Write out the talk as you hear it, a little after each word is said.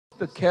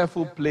the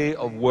careful play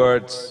of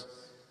words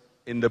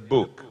in the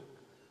book.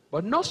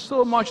 But not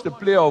so much the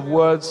play of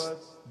words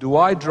do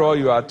I draw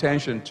your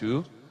attention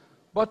to,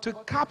 but to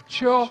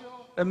capture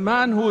a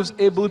man who is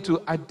able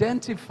to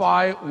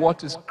identify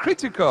what is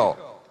critical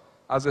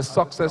as a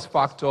success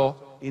factor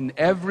in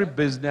every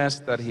business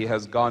that he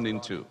has gone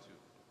into.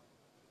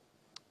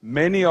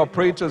 Many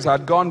operators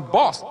had gone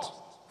bust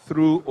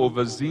through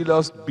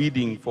overzealous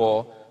bidding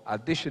for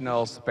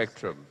additional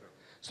spectrum.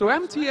 So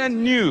MTN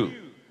knew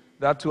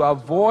that to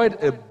avoid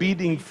a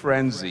bidding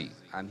frenzy,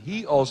 and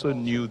he also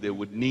knew they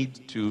would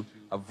need to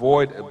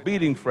avoid a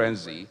bidding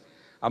frenzy,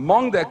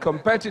 among their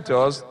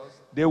competitors,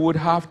 they would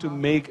have to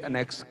make an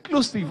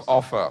exclusive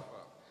offer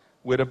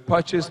with a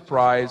purchase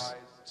price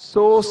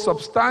so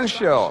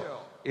substantial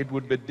it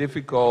would be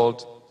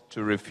difficult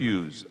to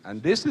refuse.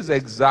 And this is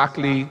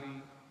exactly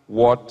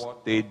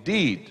what they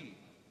did.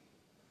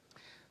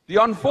 The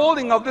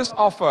unfolding of this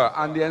offer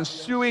and the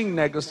ensuing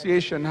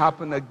negotiation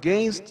happened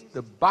against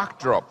the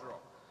backdrop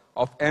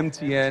of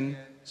MTN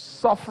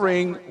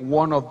suffering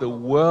one of the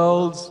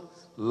world's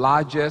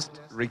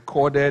largest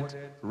recorded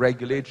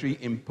regulatory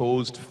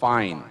imposed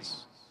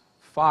fines,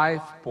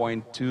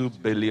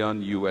 $5.2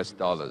 billion US.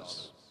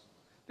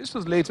 This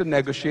was later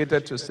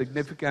negotiated to a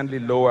significantly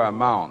lower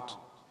amount.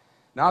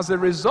 Now, as a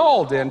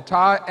result, the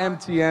entire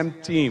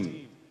MTN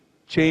team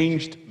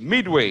changed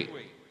midway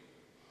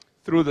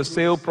through the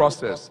sale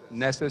process,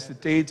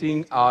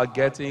 necessitating our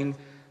getting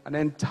an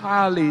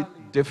entirely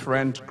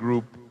different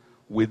group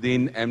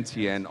within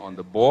MTN on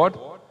the board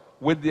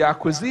with the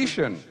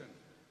acquisition,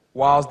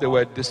 whilst they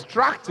were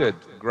distracted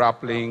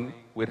grappling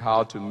with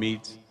how to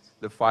meet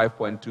the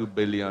 $5.2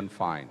 billion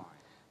fine.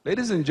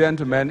 Ladies and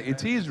gentlemen,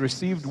 it is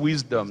received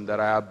wisdom that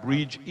I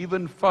abridge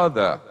even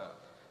further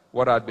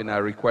what had been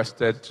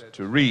requested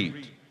to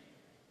read.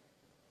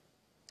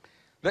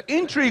 The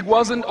intrigue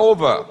wasn't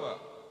over.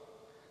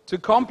 To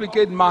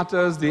complicate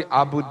matters, the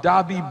Abu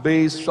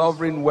Dhabi-based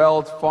sovereign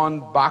wealth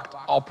fund-backed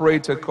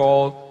operator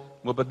called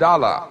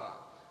Mubadala,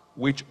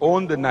 which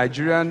owned the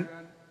Nigerian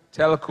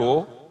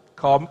telco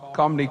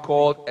company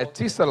called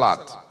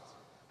Etisalat,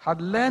 had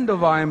learned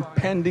of our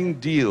impending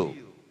deal.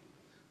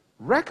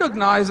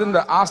 Recognizing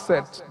the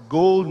asset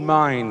gold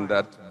mine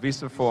that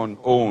Visaphone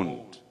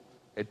owned,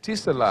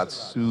 Etisalat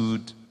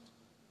sued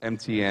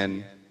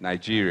MTN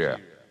Nigeria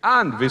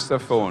and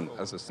Visaphone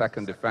as a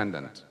second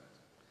defendant,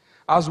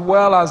 as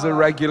well as the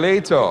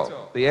regulator,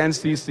 the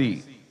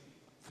NCC,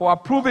 for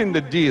approving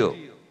the deal.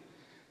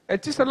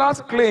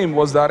 Etisalat's claim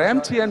was that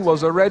MTN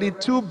was already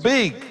too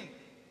big,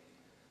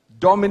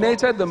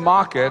 dominated the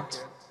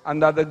market,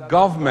 and that the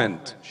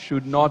government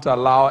should not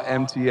allow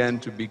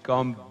MTN to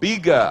become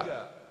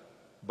bigger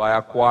by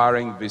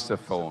acquiring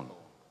Visaphone.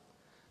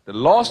 The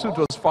lawsuit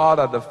was filed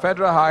at the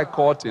Federal High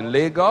Court in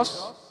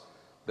Lagos.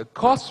 The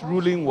court's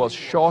ruling was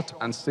short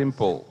and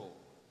simple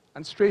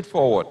and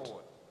straightforward.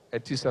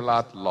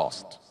 Etisalat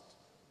lost.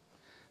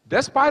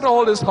 Despite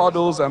all these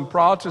hurdles, I'm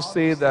proud to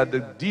say that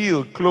the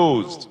deal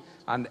closed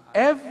and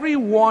every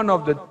one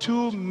of the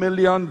 2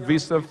 million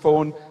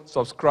Visaphone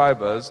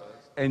subscribers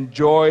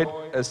enjoyed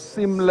a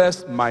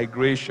seamless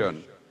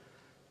migration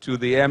to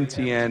the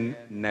MTN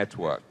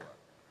network.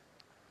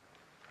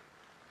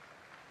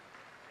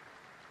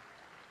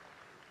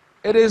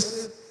 It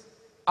is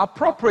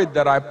appropriate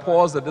that I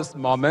pause at this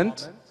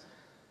moment,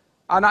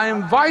 and I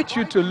invite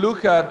you to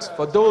look at,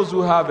 for those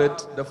who have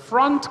it, the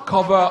front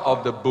cover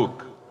of the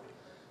book.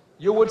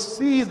 You would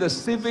see the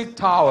civic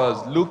towers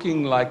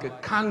looking like a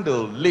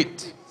candle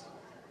lit.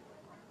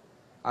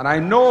 And I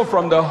know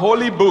from the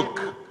Holy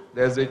Book,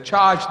 there's a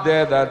charge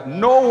there that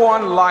no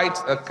one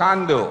lights a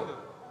candle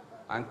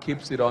and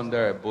keeps it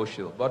under a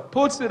bushel, but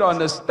puts it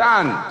on a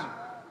stand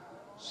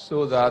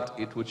so that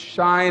it would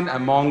shine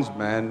amongst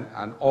men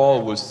and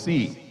all will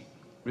see.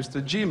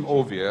 Mr. Jim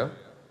Ovia,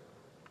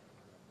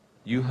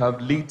 you have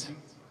lit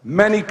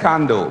many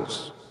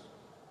candles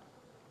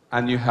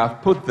and you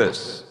have put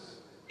this.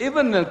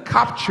 Even the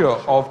capture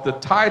of the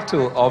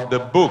title of the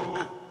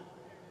book,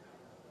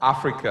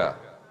 Africa,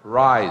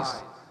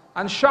 Rise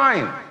and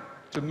Shine,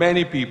 to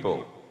many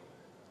people.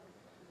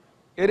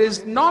 It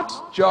is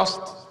not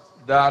just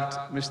that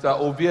Mr.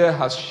 Ovia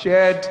has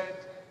shared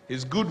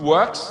his good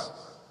works,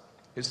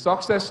 his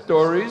success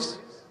stories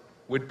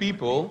with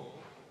people,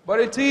 but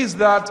it is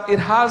that it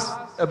has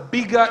a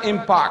bigger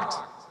impact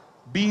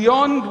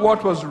beyond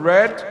what was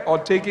read or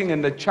taken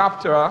in the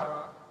chapter,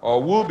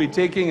 or will be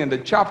taking in the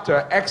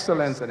chapter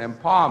Excellence and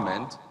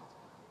Empowerment,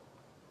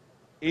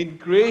 in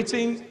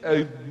creating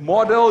a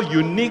model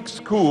unique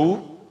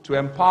school to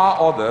empower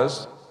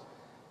others.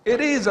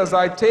 It is, as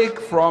I take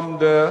from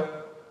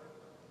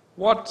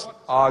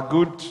what our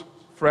good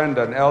friend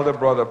and elder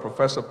brother,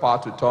 Professor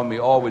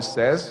Pt.14, always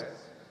says,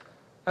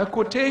 a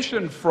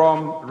quotation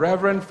from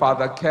Reverend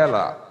Father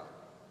Keller,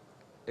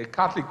 a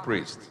Catholic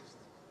priest,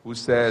 who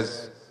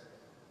says,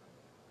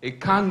 "A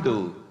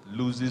candle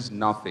loses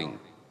nothing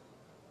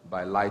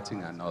by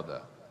lighting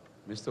another."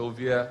 Mr.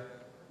 Ovia,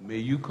 may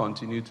you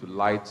continue to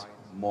light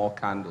more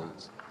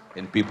candles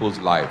in people's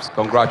lives.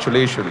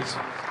 Congratulations.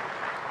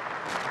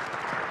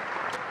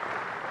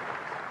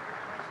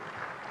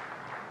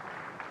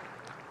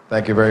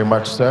 Thank you very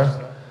much, sir.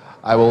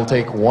 I will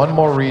take one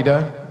more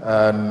reader,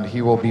 and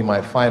he will be my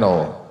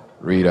final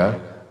reader.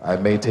 I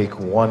may take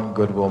one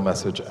goodwill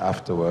message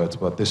afterwards,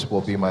 but this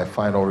will be my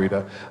final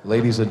reader.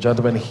 Ladies and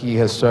gentlemen, he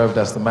has served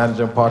as the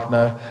managing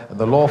partner in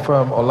the law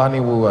firm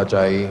Olaniwu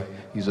Ajayi.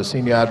 He's a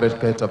senior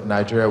advocate of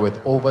Nigeria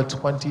with over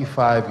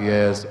 25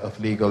 years of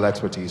legal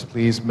expertise.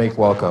 Please make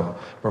welcome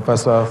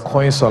Professor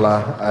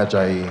Koinsola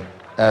Ajayi,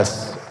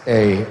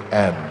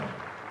 S.A.N.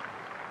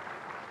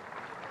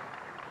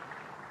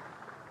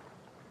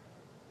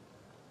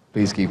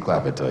 Please keep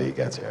clapping until he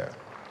gets here.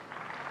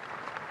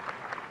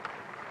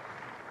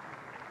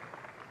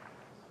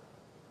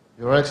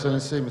 Your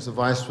Excellency, Mr.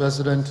 Vice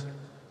President,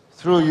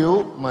 through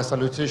you, my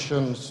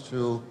salutations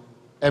to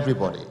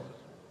everybody.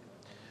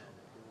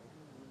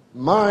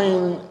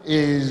 Mine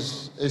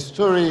is a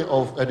story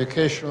of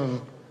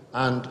education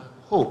and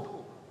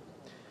hope.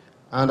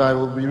 And I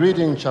will be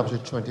reading chapter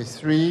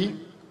 23,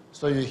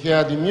 so you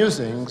hear the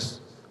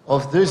musings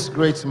of this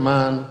great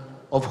man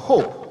of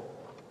hope.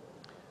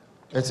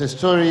 It's a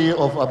story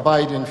of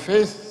abiding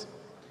faith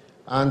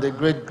and the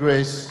great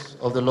grace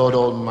of the Lord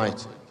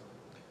Almighty.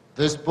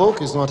 This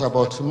book is not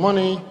about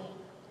money,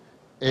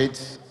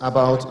 it's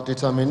about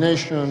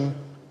determination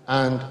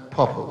and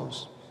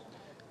purpose.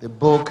 The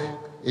book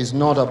is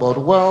not about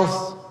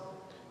wealth,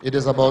 it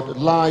is about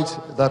light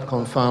that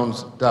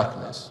confounds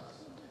darkness.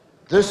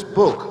 This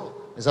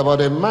book is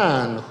about a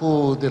man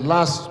who, the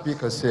last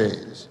speaker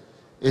says,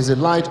 is a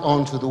light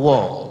unto the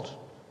world.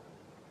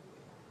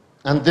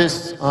 And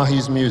these are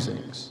his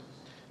musings.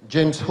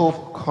 James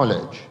Hope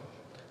College,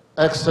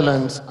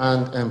 Excellence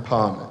and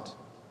Empowerment.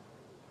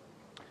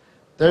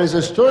 There is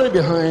a story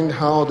behind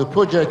how the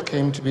project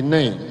came to be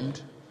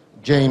named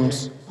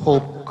James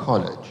Hope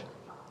College.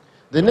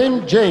 The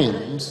name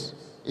James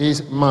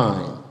is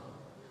mine,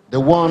 the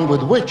one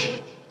with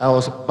which I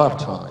was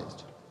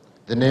baptized.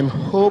 The name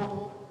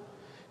Hope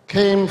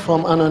came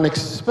from an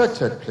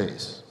unexpected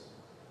place.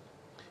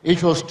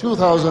 It was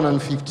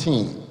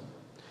 2015.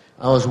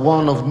 I was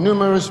one of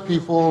numerous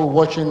people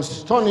watching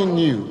stunning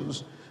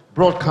news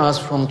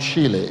broadcast from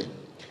Chile,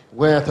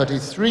 where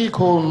 33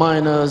 coal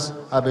miners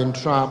have been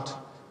trapped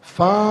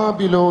far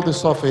below the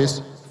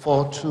surface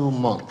for 2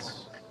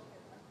 months.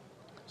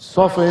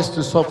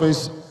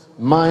 Surface-to-surface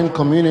mine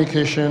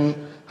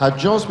communication had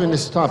just been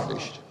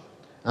established,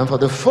 and for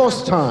the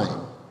first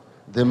time,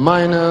 the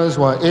miners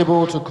were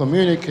able to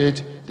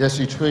communicate their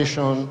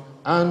situation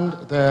and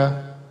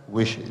their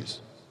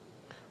wishes.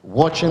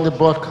 Watching the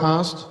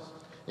broadcast,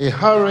 a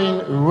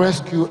harrowing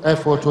rescue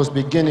effort was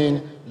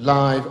beginning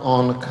live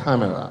on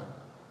camera.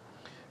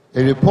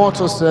 A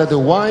reporter said the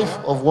wife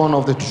of one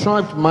of the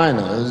trapped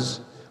miners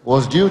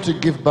was due to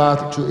give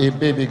birth to a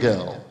baby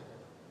girl.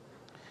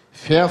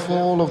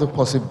 Fearful of the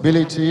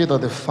possibility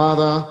that the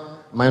father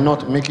might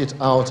not make it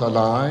out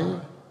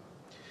alive,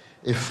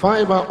 a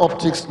fiber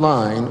optics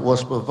line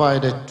was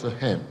provided to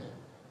him.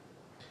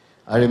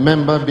 I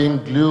remember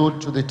being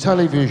glued to the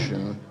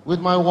television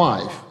with my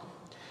wife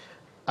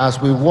as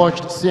we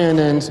watched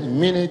CNN's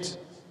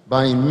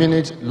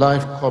minute-by-minute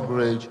live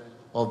coverage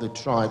of the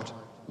trapped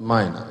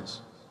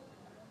miners.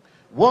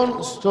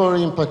 One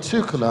story in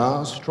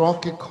particular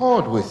struck a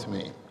chord with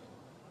me.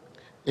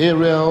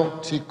 Ariel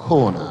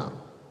Tikona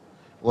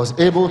was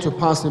able to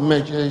pass a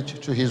message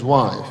to his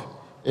wife,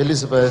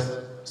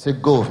 Elizabeth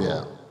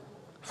Segovia,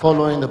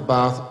 following the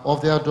birth of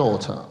their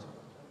daughter.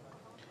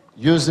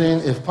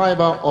 Using a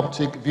fiber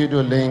optic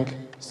video link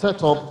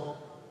set up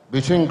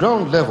between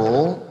ground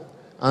level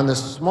and a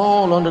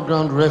small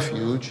underground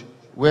refuge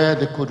where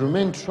they could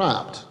remain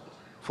trapped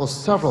for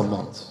several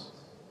months.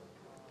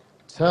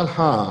 Tell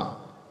her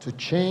to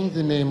change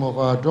the name of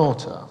our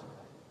daughter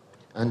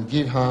and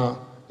give her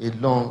a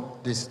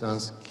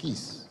long-distance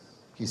kiss,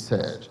 he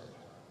said,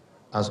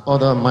 as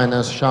other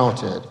miners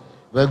shouted,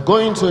 "We're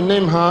going to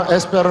name her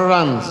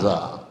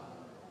Esperanza."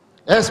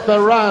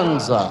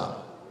 Esperanza,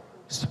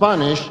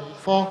 Spanish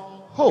for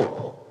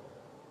hope.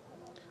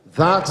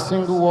 That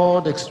single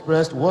word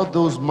expressed what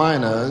those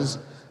miners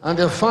and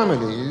their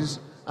families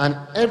and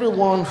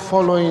everyone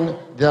following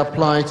their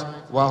plight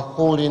were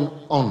holding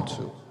on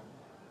to.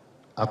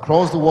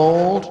 Across the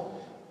world,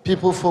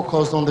 people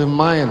focused on the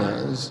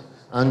miners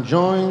and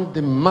joined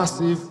the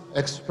massive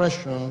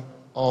expression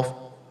of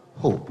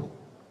hope.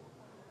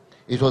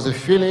 It was a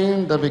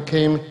feeling that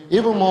became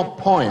even more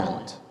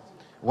poignant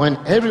when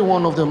every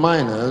one of the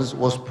miners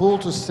was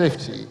pulled to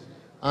safety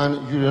and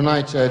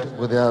reunited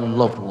with their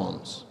loved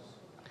ones.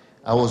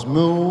 I was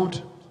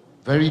moved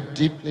very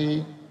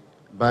deeply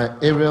by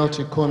Ariel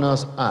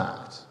Tikona's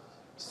act,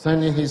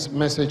 sending his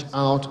message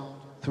out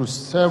through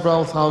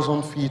several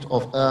thousand feet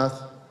of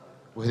earth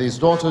with his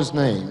daughter's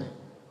name,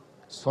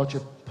 such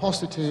a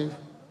positive,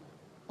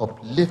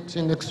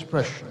 uplifting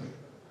expression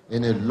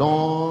in a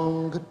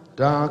long,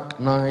 dark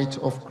night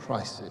of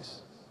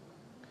crisis.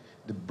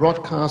 The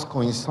broadcast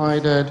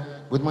coincided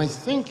with my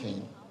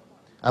thinking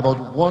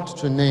about what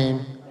to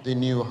name the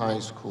new high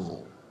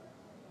school.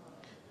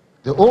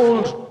 The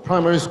old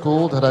primary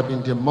school that had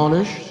been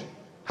demolished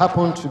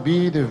happened to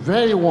be the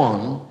very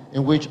one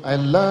in which I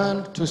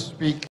learned to speak